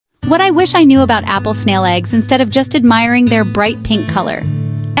what I wish I knew about apple snail eggs instead of just admiring their bright pink color.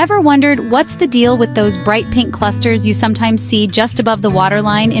 Ever wondered what's the deal with those bright pink clusters you sometimes see just above the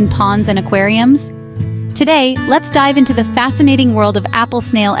waterline in ponds and aquariums? Today, let's dive into the fascinating world of apple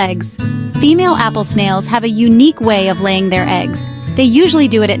snail eggs. Female apple snails have a unique way of laying their eggs. They usually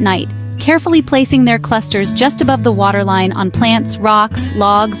do it at night, carefully placing their clusters just above the waterline on plants, rocks,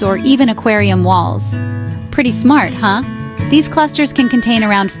 logs, or even aquarium walls. Pretty smart, huh? These clusters can contain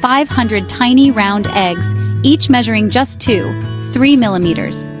around 500 tiny round eggs, each measuring just 3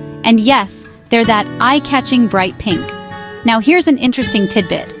 millimeters. And yes, they're that eye-catching bright pink. Now here's an interesting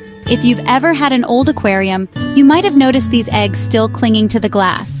tidbit. If you've ever had an old aquarium, you might have noticed these eggs still clinging to the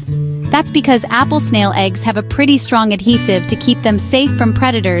glass. That's because apple snail eggs have a pretty strong adhesive to keep them safe from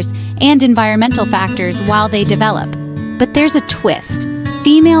predators and environmental factors while they develop. But there's a twist.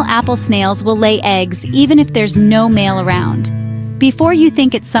 Female apple snails will lay eggs even if there's no male around. Before you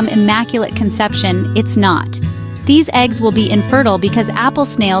think it's some immaculate conception, it's not. These eggs will be infertile because apple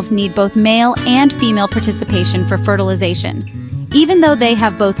snails need both male and female participation for fertilization. Even though they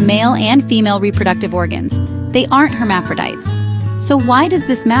have both male and female reproductive organs, they aren't hermaphrodites. So why does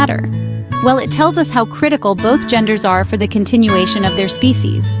this matter? Well, it tells us how critical both genders are for the continuation of their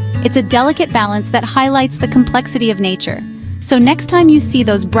species. It's a delicate balance that highlights the complexity of nature. So next time you see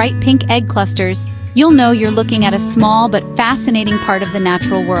those bright pink egg clusters, you'll know you're looking at a small but fascinating part of the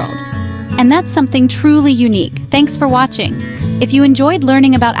natural world. And that's something truly unique. Thanks for watching. If you enjoyed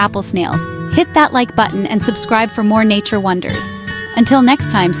learning about apple snails, hit that like button and subscribe for more nature wonders. Until next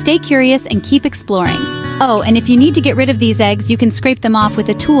time, stay curious and keep exploring. Oh, and if you need to get rid of these eggs, you can scrape them off with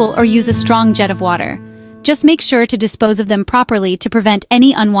a tool or use a strong jet of water. Just make sure to dispose of them properly to prevent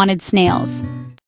any unwanted snails.